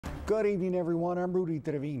Good evening, everyone. I'm Rudy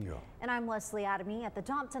Trevino. And I'm Leslie Adamy. At the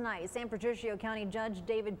top tonight, San Patricio County Judge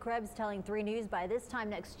David Krebs telling 3 News by this time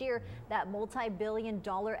next year that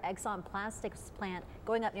multi-billion-dollar Exxon Plastics plant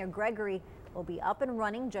going up near Gregory will be up and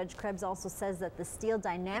running. Judge Krebs also says that the Steel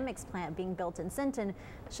Dynamics plant being built in Sinton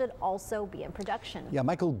should also be in production. Yeah,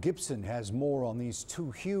 Michael Gibson has more on these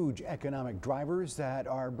two huge economic drivers that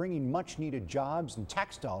are bringing much needed jobs and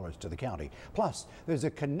tax dollars to the county. Plus, there's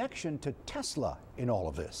a connection to Tesla in all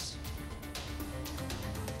of this.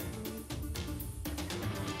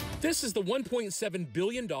 This is the $1.7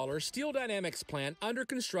 billion Steel Dynamics plant under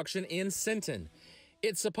construction in Sinton.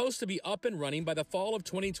 It's supposed to be up and running by the fall of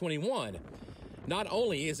 2021. Not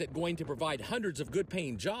only is it going to provide hundreds of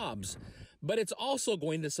good-paying jobs, but it's also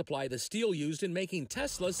going to supply the steel used in making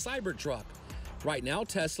Tesla's Cybertruck. Right now,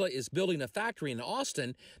 Tesla is building a factory in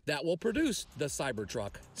Austin that will produce the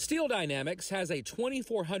Cybertruck. Steel Dynamics has a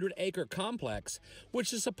 2,400-acre complex,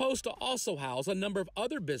 which is supposed to also house a number of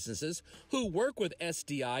other businesses who work with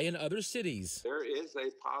SDI in other cities. There is a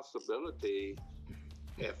possibility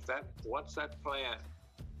once that plant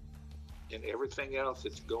and everything else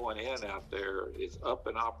that's going in out there is up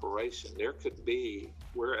in operation, there could be,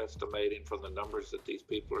 we're estimating from the numbers that these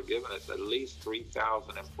people are giving us, at least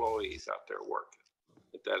 3,000 employees out there working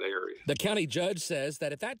at that area. The county judge says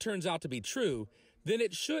that if that turns out to be true, then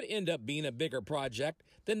it should end up being a bigger project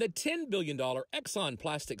than the $10 billion Exxon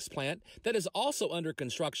Plastics plant that is also under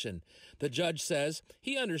construction. The judge says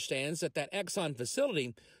he understands that Exxon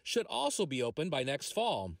facility should also be open by next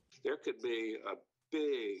fall. There could be a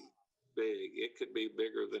it could be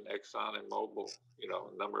bigger than Exxon and Mobil,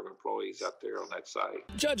 number of employees out there on that site.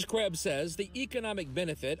 Judge Krebs says the economic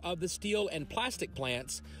benefit of the steel and plastic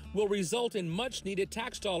plants will result in much needed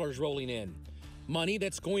tax dollars rolling in. Money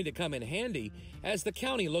that's going to come in handy as the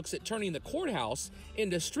county looks at turning the courthouse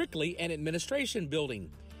into strictly an administration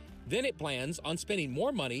building. Then it plans on spending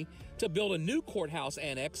more money to build a new courthouse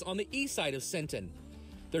annex on the east side of Sinton.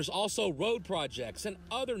 There's also road projects and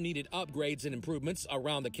other needed upgrades and improvements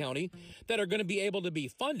around the county that are going to be able to be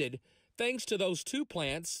funded thanks to those two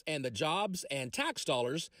plants and the jobs and tax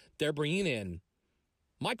dollars they're bringing in.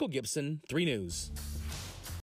 Michael Gibson, 3 News.